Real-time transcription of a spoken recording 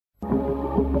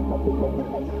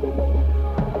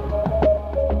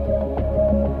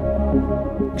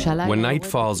When night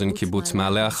falls in kibbutz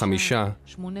Ma'ale HaChamisha,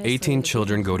 18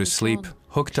 children go to sleep,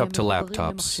 hooked up to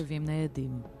laptops.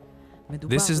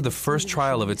 This is the first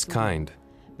trial of its kind.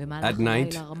 At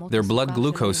night, their blood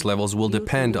glucose levels will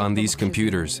depend on these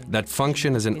computers that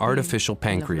function as an artificial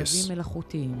pancreas.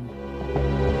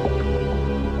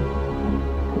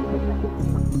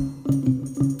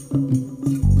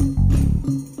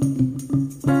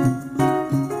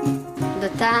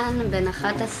 דותן, בן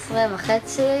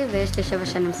 11.5 ויש לי 7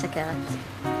 שנים סכרת.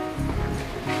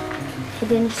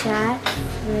 חדין שעת,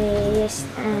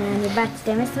 ואני בת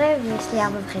 12 ויש לי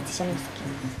 4.5 שנים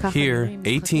סכרת. Here,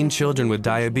 18 children with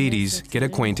diabetes get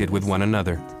acquainted with one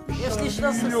another. יש לי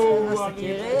 13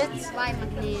 סכרת,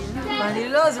 ואני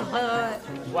לא זוכרת,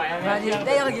 ואני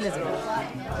די רגיל לזה.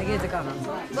 תגיד את זה ככה.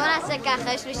 בוא נעשה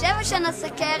ככה, יש לי 7 שנה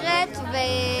סכרת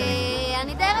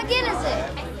ואני די רגיל לזה.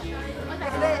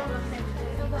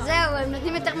 זהו, הם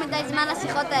נותנים יותר מדי זמן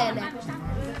לשיחות האלה.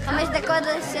 5 דקות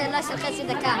לשאלה של חצי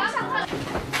דקה.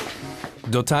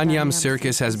 Dotan Yam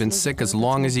Sirkis has been sick as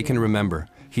long as he can remember.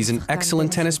 He's an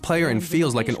excellent tennis player and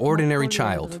feels like an ordinary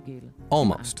child.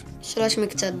 Almost. 3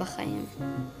 מקצועות בחיים.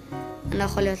 אני לא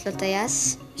יכול להיות לו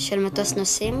טייס של מטוס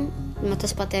נוסעים,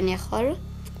 מטוס פרטי אני יכול,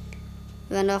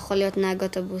 ואני לא יכול להיות נהג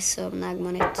אוטובוס או נהג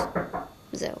מונית.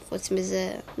 זהו, חוץ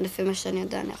מזה, לפי מה שאני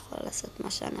יודע, אני יכול לעשות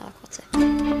מה שאני רק רוצה.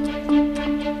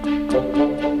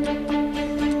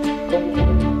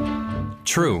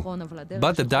 True,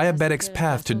 but the diabetic's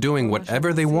path to doing whatever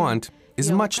they want is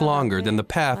much longer than the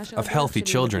path of healthy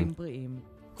children.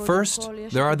 First,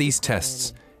 there are these tests.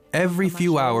 Every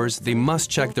few hours, they must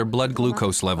check their blood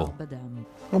glucose level.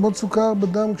 רמות סוכר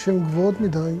בדם כשהן גבוהות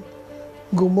מדי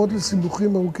גורמות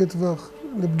לסיבוכים ארוכי טווח,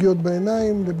 לפגיעות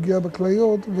בעיניים, לפגיעה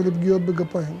בכליות ולפגיעות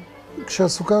בגפיים.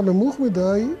 כשהסוכר נמוך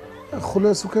מדי, חולה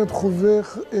הסוכרת חווה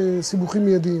סיבוכים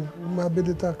מיידיים. הוא מאבד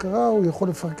את ההכרה, הוא יכול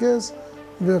לפרכס,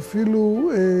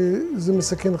 ואפילו זה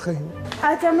מסכן חיים.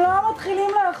 אתם לא מתחילים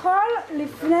לאכול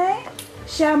לפני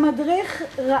שהמדריך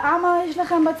ראה מה יש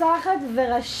לכם בצלחת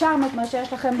ורשם את מה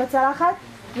שיש לכם בצלחת,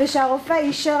 ושהרופא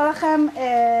אישר לכם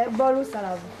בולוס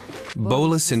עליו.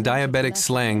 Bolus in diabetic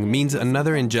slang means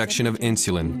another injection of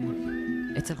insulin.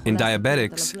 In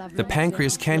diabetics, the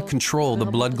pancreas can't control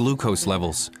the blood glucose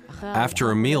levels. After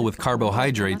a meal with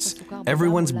carbohydrates,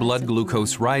 everyone's blood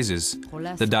glucose rises.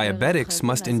 The diabetics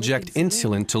must inject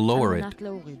insulin to lower it.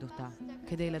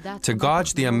 To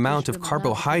gauge the amount of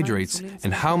carbohydrates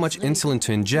and how much insulin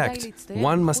to inject,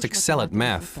 one must excel at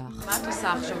math.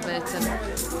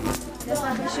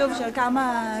 חישוב של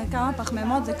כמה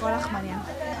פחמימות זה כל לחמניה.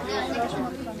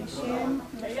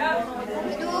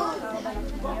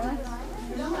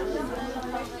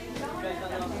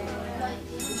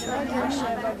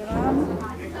 7 גרם,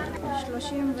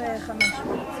 35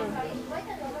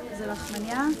 זה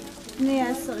לחמניה, תני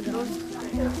 10 גרם.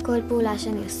 כל פעולה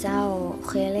שאני עושה או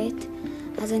אוכלת,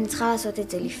 אז אני צריכה לעשות את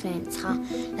זה לפני. אני צריכה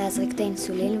להזריק את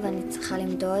האינסולין ואני צריכה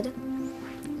למדוד.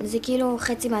 זה כאילו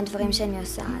חצי מהדברים שאני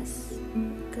עושה, אז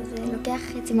כזה לוקח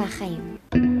חצי מהחיים.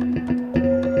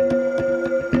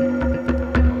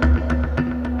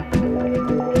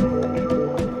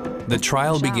 The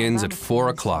trial begins at 4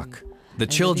 o'clock. The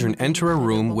children enter a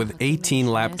room with 18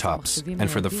 laptops, and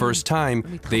for the first time,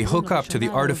 they hook up to the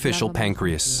artificial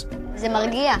pancreas. זה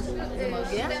מרגיע. זה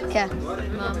מרגיע? כן.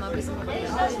 מה בזה מרגיע?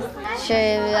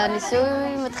 שהניסוי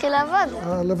מתחיל לעבוד.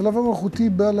 הלבלב המלאכותי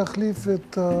בא להחליף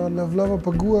את הלבלב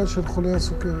הפגוע של חולי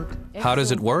הסוכרת. How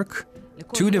does it work?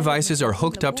 2 devices are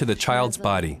hooked up to the child's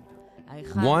body.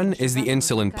 One is the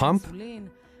insulin pump.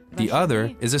 The other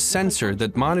is a sensor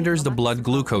that monitors the blood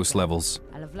glucose levels.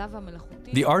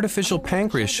 The artificial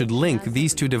pancreas should link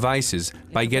these 2 devices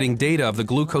by getting data of the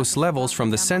glucose levels from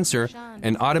the sensor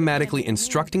and automatically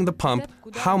instructing the pump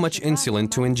how much insulin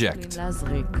to inject.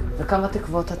 וכמה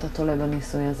תקוות אתה תולה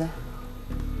בניסוי הזה?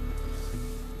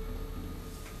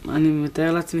 אני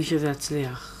מתאר לעצמי שזה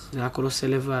יצליח. זה הכל עושה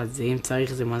לבד. אם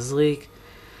צריך זה מזריק,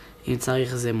 אם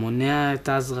צריך זה מונע את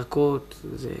ההזרקות,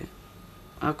 זה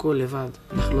הכל לבד.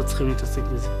 אנחנו לא צריכים להתעסק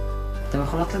בזה. אתם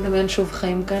יכולות לדמיין שוב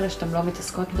חיים כאלה שאתם לא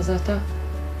מתעסקות בזה יותר?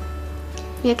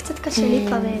 יהיה קצת קשה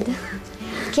להיפרד.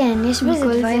 כן, יש בזה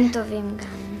דברים טובים גם.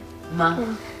 מה?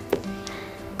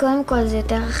 קודם כל זה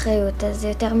יותר אחריות, אז זה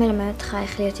יותר מלמד אותך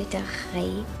איך להיות יותר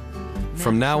אחראי.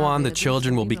 From now on, the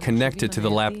children will be connected to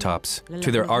the laptops,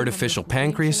 to their artificial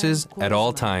pancreases at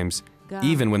all times,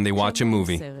 even when they watch a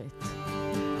movie.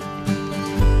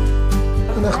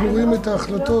 אנחנו רואים את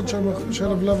ההחלטות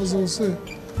שהלבלב הזה עושה.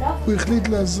 הוא החליט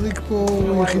להזריק פה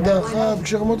יחידה אחת.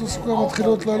 כשרמות הסוכר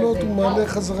מתחילות לעלות, הוא מעלה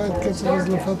חזרה את קצב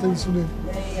הזלפת האינסולין.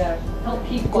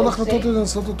 כל ההחלטות האלה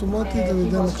נעשות אוטומטית על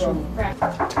ידי המחשב.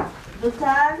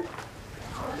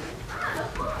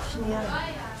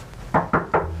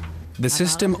 The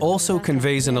system also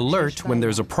conveys an alert when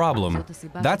there's a problem.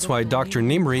 That's why Dr.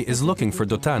 Nimri is looking for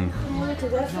Dotan.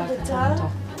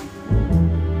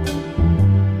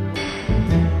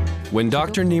 When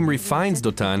Dr. Nimri finds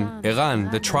Dotan, Eran,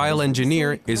 the trial engineer,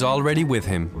 is already with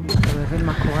him.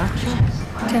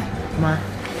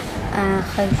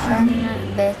 החיישן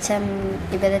בעצם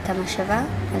איבד את המשאבה,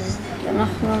 אז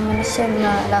אנחנו מנסים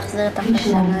להחזיר את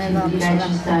החיישן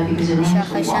והמשאבה,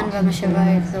 שהחיישן והמשאבה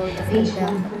יחזרו לתפקד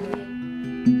ביחד.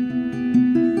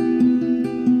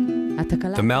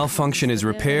 The malfunction is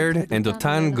repaired and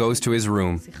Dotan goes to his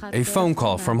room. A phone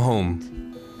call from home.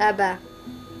 אבא.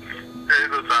 היי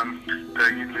דותן,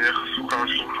 תגיד לי איך הסוכר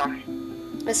שלך?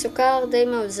 הסוכר די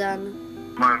מאוזן.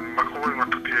 מה קורה אם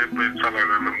אתה תהיה ביצע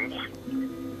לילה נמוך?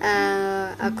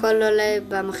 הכל עולה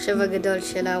במחשב הגדול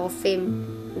של הרופאים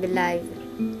בלייב.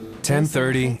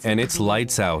 10:30 and it's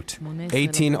lights out.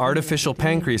 18 artificial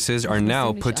pancreases are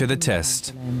now put to the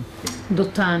test.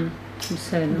 דותן,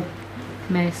 בסדר.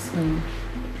 120.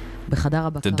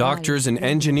 The doctors and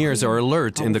engineers are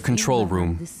alert in the control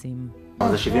room.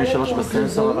 זה 73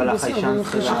 בסנסור, אבל החיישן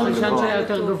שהיה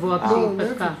יותר גבוה,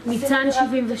 ניצן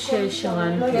 76,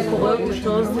 הרן, קורא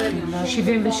אותו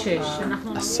 76.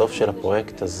 הסוף של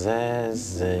הפרויקט הזה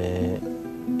זה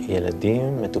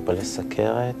ילדים מטופלי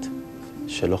סכרת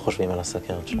שלא חושבים על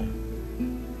הסכרת שלהם.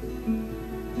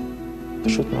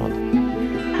 פשוט מאוד.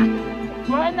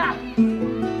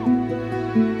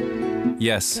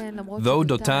 Yes, though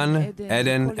Dotan,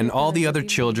 Eden, and all the other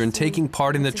children taking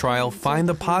part in the trial find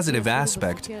the positive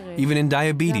aspect, even in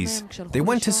diabetes, they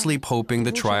went to sleep hoping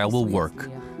the trial will work.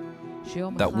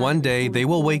 That one day they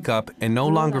will wake up and no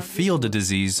longer feel the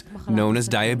disease known as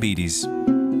diabetes.